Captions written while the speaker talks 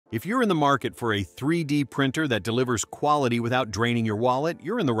If you're in the market for a 3D printer that delivers quality without draining your wallet,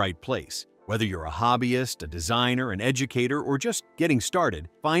 you're in the right place. Whether you're a hobbyist, a designer, an educator, or just getting started,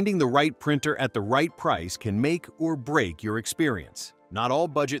 finding the right printer at the right price can make or break your experience. Not all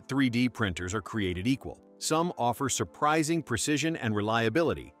budget 3D printers are created equal. Some offer surprising precision and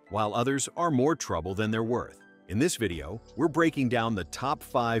reliability, while others are more trouble than they're worth. In this video, we're breaking down the top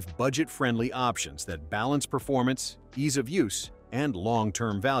 5 budget-friendly options that balance performance, ease of use, and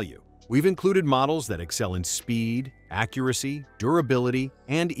long-term value. We've included models that excel in speed, accuracy, durability,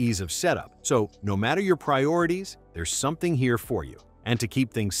 and ease of setup. So, no matter your priorities, there's something here for you. And to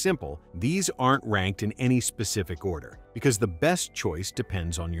keep things simple, these aren't ranked in any specific order, because the best choice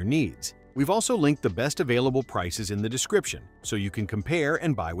depends on your needs. We've also linked the best available prices in the description, so you can compare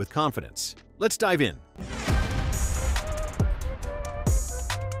and buy with confidence. Let's dive in.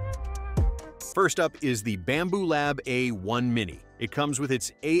 First up is the Bambu Lab A1 Mini. It comes with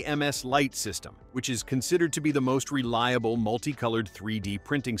its AMS Light system, which is considered to be the most reliable multicolored 3D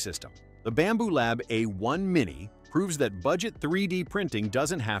printing system. The Bambu Lab A1 Mini proves that budget 3D printing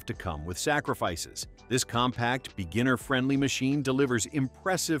doesn't have to come with sacrifices. This compact, beginner-friendly machine delivers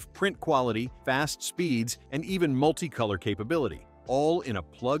impressive print quality, fast speeds, and even multicolor capability, all in a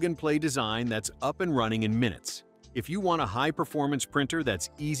plug-and-play design that's up and running in minutes. If you want a high-performance printer that's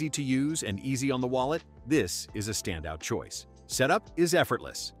easy to use and easy on the wallet, this is a standout choice. Setup is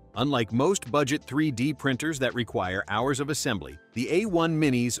effortless. Unlike most budget 3D printers that require hours of assembly, the A1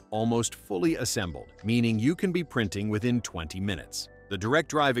 Mini's almost fully assembled, meaning you can be printing within 20 minutes. The direct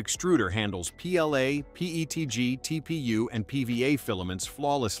drive extruder handles PLA, PETG, TPU, and PVA filaments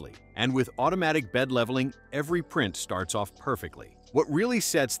flawlessly, and with automatic bed leveling, every print starts off perfectly. What really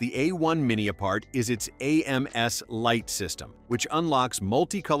sets the A1 Mini apart is its AMS Light system, which unlocks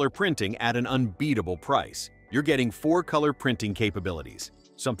multicolor printing at an unbeatable price. You're getting 4-color printing capabilities,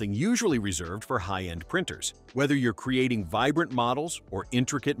 something usually reserved for high-end printers. Whether you're creating vibrant models or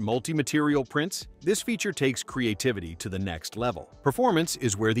intricate multi-material prints, this feature takes creativity to the next level. Performance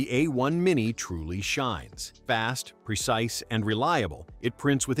is where the A1 Mini truly shines. Fast, precise, and reliable, it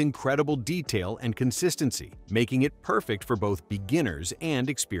prints with incredible detail and consistency, making it perfect for both beginners and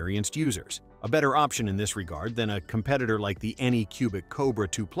experienced users. A better option in this regard than a competitor like the Anycubic Kobra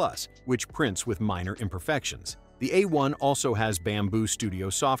 2 Plus, which prints with minor imperfections. The A1 also has Bambu Studio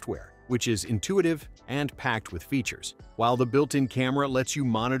software, which is intuitive and packed with features, while the built-in camera lets you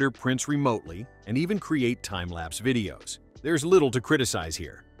monitor prints remotely and even create time-lapse videos. There's little to criticize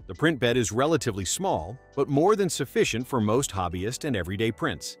here. The print bed is relatively small, but more than sufficient for most hobbyist and everyday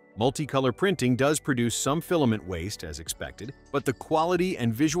prints. Multicolor printing does produce some filament waste, as expected, but the quality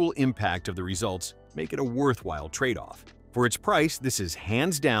and visual impact of the results make it a worthwhile trade-off. For its price, this is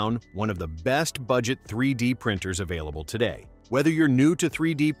hands down one of the best budget 3D printers available today. Whether you're new to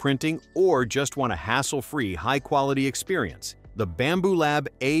 3D printing or just want a hassle-free, high-quality experience, the Bambu Lab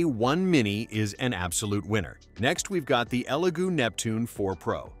A1 Mini is an absolute winner. Next, we've got the Elegoo Neptune 4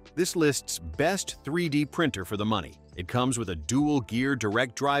 Pro. This lists best 3D printer for the money. It comes with a dual-gear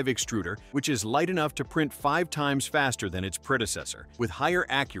direct drive extruder, which is light enough to print 5 times faster than its predecessor, with higher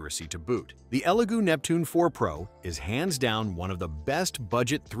accuracy to boot. The Elegoo Neptune 4 Pro is hands down one of the best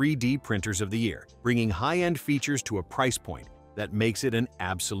budget 3D printers of the year, bringing high-end features to a price point that makes it an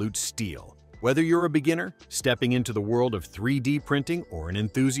absolute steal. Whether you're a beginner, stepping into the world of 3D printing, or an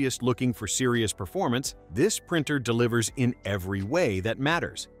enthusiast looking for serious performance, this printer delivers in every way that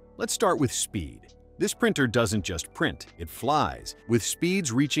matters. Let's start with speed. This printer doesn't just print, it flies, with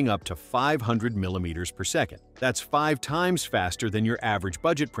speeds reaching up to 500 millimeters per second. That's 5 times faster than your average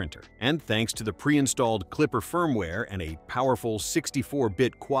budget printer. And thanks to the pre-installed Klipper firmware and a powerful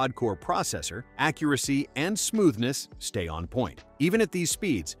 64-bit quad-core processor, accuracy and smoothness stay on point. Even at these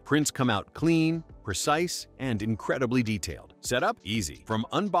speeds, prints come out clean, precise, and incredibly detailed. Setup? Easy. From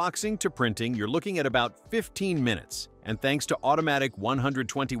unboxing to printing, you're looking at about 15 minutes. And thanks to automatic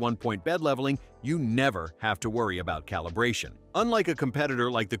 121-point bed leveling, you never have to worry about calibration. Unlike a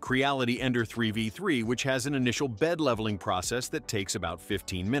competitor like the Creality Ender 3v3, which has an initial bed leveling process that takes about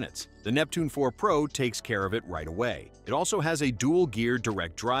 15 minutes, the Neptune 4 Pro takes care of it right away. It also has a dual-gear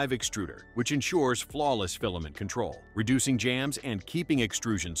direct drive extruder, which ensures flawless filament control, reducing jams and keeping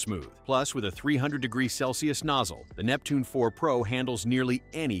extrusion smooth. Plus, with a 300° Celsius nozzle, the Neptune 4 Pro handles nearly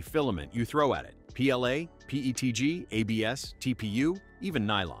any filament you throw at it. PLA, PETG, ABS, TPU, even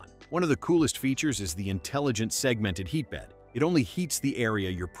nylon. One of the coolest features is the intelligent segmented heatbed. It only heats the area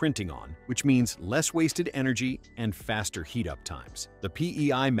you're printing on, which means less wasted energy and faster heat-up times. The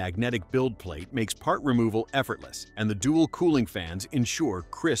PEI magnetic build plate makes part removal effortless, and the dual cooling fans ensure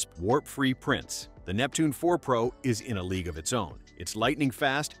crisp, warp-free prints. The Neptune 4 Pro is in a league of its own. It's lightning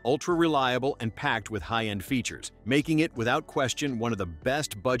fast, ultra-reliable, and packed with high-end features, making it, without question, one of the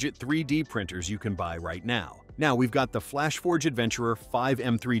best budget 3D printers you can buy right now. Now we've got the FLASHFORGE Adventurer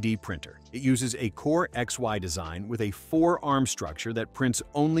 5M 3D printer. It uses a Core XY design with a 4-arm structure that prints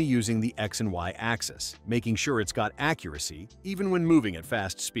only using the X and Y axis, making sure it's got accuracy even when moving at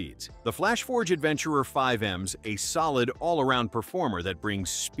fast speeds. The FLASHFORGE Adventurer 5M's a solid all-around performer that brings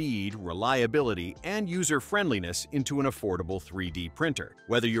speed, reliability, and user-friendliness into an affordable 3D printer.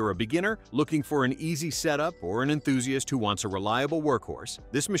 Whether you're a beginner looking for an easy setup or an enthusiast who wants a reliable workhorse,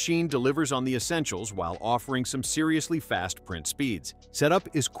 this machine delivers on the essentials while offering some seriously fast print speeds. Setup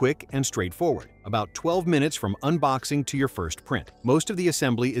is quick and straightforward, about 12 minutes from unboxing to your first print. Most of the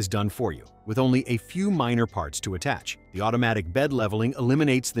assembly is done for you, with only a few minor parts to attach. The automatic bed leveling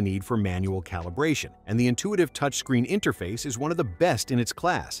eliminates the need for manual calibration, and the intuitive touchscreen interface is one of the best in its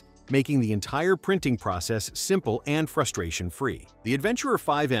class, making the entire printing process simple and frustration-free. The Adventurer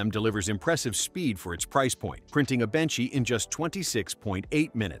 5M delivers impressive speed for its price point, printing a Benchy in just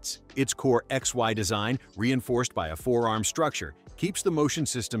 26.8 minutes. Its Core XY design, reinforced by a 4-arm structure, keeps the motion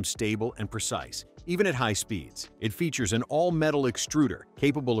system stable and precise, even at high speeds. It features an all-metal extruder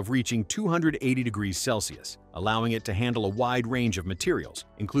capable of reaching 280 degrees Celsius, allowing it to handle a wide range of materials,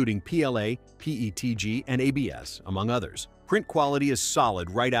 including PLA, PETG, and ABS, among others. Print quality is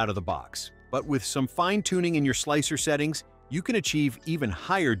solid right out of the box, but with some fine-tuning in your slicer settings, you can achieve even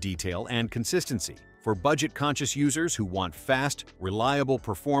higher detail and consistency. For budget-conscious users who want fast, reliable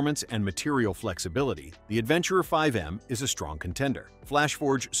performance and material flexibility, the Adventurer 5M is a strong contender.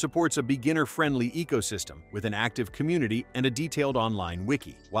 FLASHFORGE supports a beginner-friendly ecosystem with an active community and a detailed online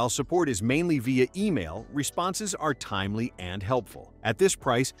wiki. While support is mainly via email, responses are timely and helpful. At this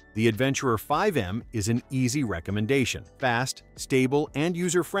price, the Adventurer 5M is an easy recommendation, fast, stable, and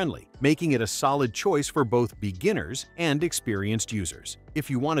user-friendly, making it a solid choice for both beginners and experienced users. If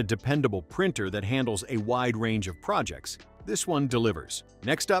you want a dependable printer that handles a wide range of projects, this one delivers.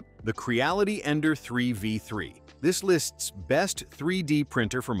 Next up, the Creality Ender 3 V3. This lists best 3D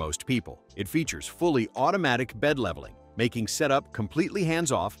printer for most people. It features fully automatic bed leveling, making setup completely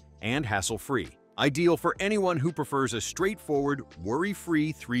hands-off and hassle-free. Ideal for anyone who prefers a straightforward,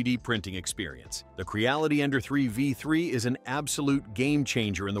 worry-free 3D printing experience. The Creality Ender 3 V3 is an absolute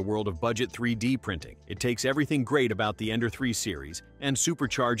game-changer in the world of budget 3D printing. It takes everything great about the Ender 3 series and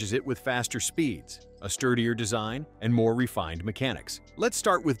supercharges it with faster speeds, a sturdier design, and more refined mechanics. Let's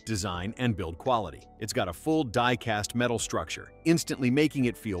start with design and build quality. It's got a full die-cast metal structure, instantly making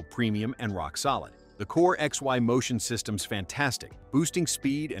it feel premium and rock-solid. The Core XY motion system's fantastic, boosting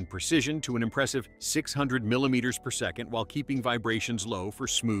speed and precision to an impressive 600 millimeters per second while keeping vibrations low for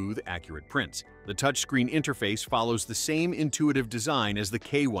smooth, accurate prints. The touchscreen interface follows the same intuitive design as the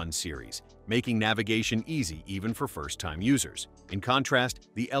K1 series, making navigation easy even for first-time users. In contrast,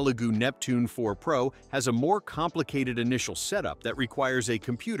 the Elegoo Neptune 4 Pro has a more complicated initial setup that requires a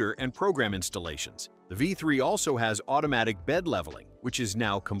computer and program installations. The V3 also has automatic bed leveling, which is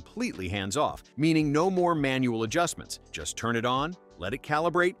now completely hands-off, meaning no more manual adjustments. Just turn it on, let it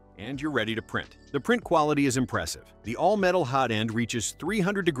calibrate, and you're ready to print. The print quality is impressive. The all-metal hot end reaches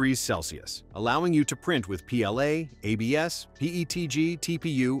 300 degrees Celsius, allowing you to print with PLA, ABS, PETG,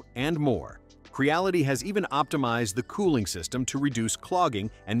 TPU, and more. Creality has even optimized the cooling system to reduce clogging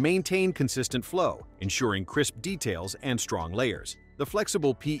and maintain consistent flow, ensuring crisp details and strong layers. The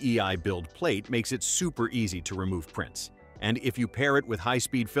flexible PEI build plate makes it super easy to remove prints. And if you pair it with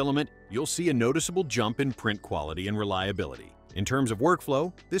high-speed filament, you'll see a noticeable jump in print quality and reliability. In terms of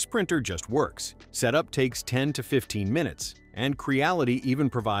workflow, this printer just works. Setup takes 10 to 15 minutes, and Creality even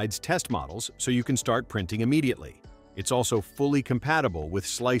provides test models so you can start printing immediately. It's also fully compatible with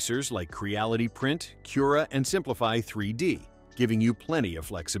slicers like Creality Print, Cura, and Simplify 3D, giving you plenty of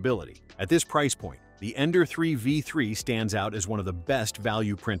flexibility. At this price point, the Ender 3 V3 stands out as one of the best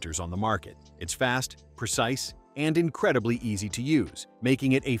value printers on the market. It's fast, precise, and incredibly easy to use,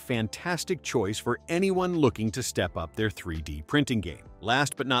 making it a fantastic choice for anyone looking to step up their 3D printing game.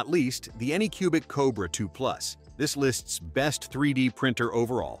 Last but not least, the Anycubic Kobra 2 Plus. This lists best 3D printer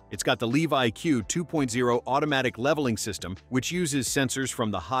overall. It's got the LeviQ 2.0 automatic leveling system, which uses sensors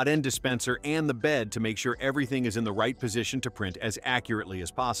from the hot end dispenser and the bed to make sure everything is in the right position to print as accurately as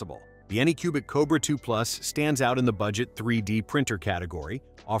possible. The Anycubic Kobra 2 Plus stands out in the budget 3D printer category,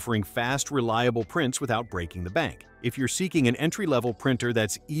 offering fast, reliable prints without breaking the bank. if you're seeking an entry-level printer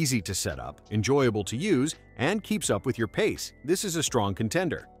that's easy to set up, enjoyable to use, and keeps up with your pace, this is a strong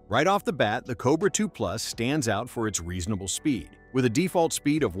contender. Right off the bat, the Kobra 2 Plus stands out for its reasonable speed. With a default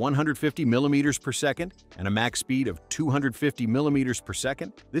speed of 150 millimeters per second and a max speed of 250 millimeters per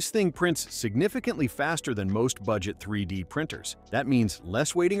second, this thing prints significantly faster than most budget 3D printers. That means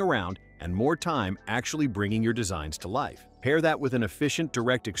less waiting around and more time actually bringing your designs to life. Pair that with an efficient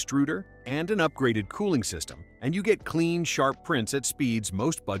direct extruder and an upgraded cooling system, and you get clean, sharp prints at speeds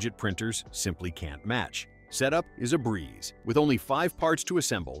most budget printers simply can't match. Setup is a breeze. With only 5 parts to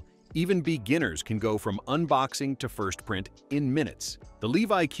assemble, even beginners can go from unboxing to first print in minutes. The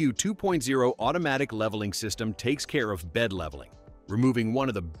LeviQ 2.0 automatic leveling system takes care of bed leveling, removing one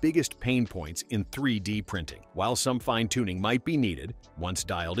of the biggest pain points in 3D printing. While some fine-tuning might be needed, once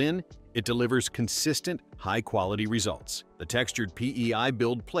dialed in, it delivers consistent, high-quality results. The textured PEI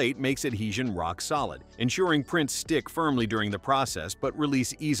build plate makes adhesion rock solid, ensuring prints stick firmly during the process but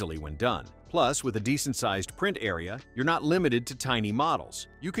release easily when done. Plus, with a decent-sized print area, you're not limited to tiny models.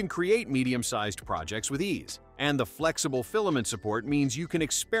 You can create medium-sized projects with ease. And the flexible filament support means you can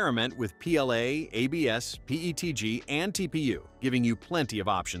experiment with PLA, ABS, PETG, and TPU, giving you plenty of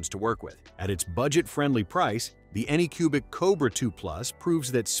options to work with. At its budget-friendly price, the Anycubic Kobra 2 Plus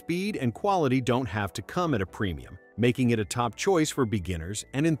proves that speed and quality don't have to come at a premium, making it a top choice for beginners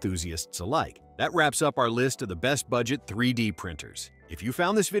and enthusiasts alike. That wraps up our list of the best budget 3D printers. If you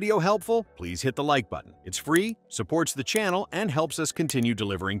found this video helpful, please hit the like button. It's free, supports the channel, and helps us continue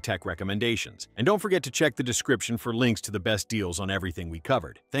delivering tech recommendations. And don't forget to check the description for links to the best deals on everything we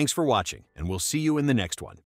covered. Thanks for watching, and we'll see you in the next one.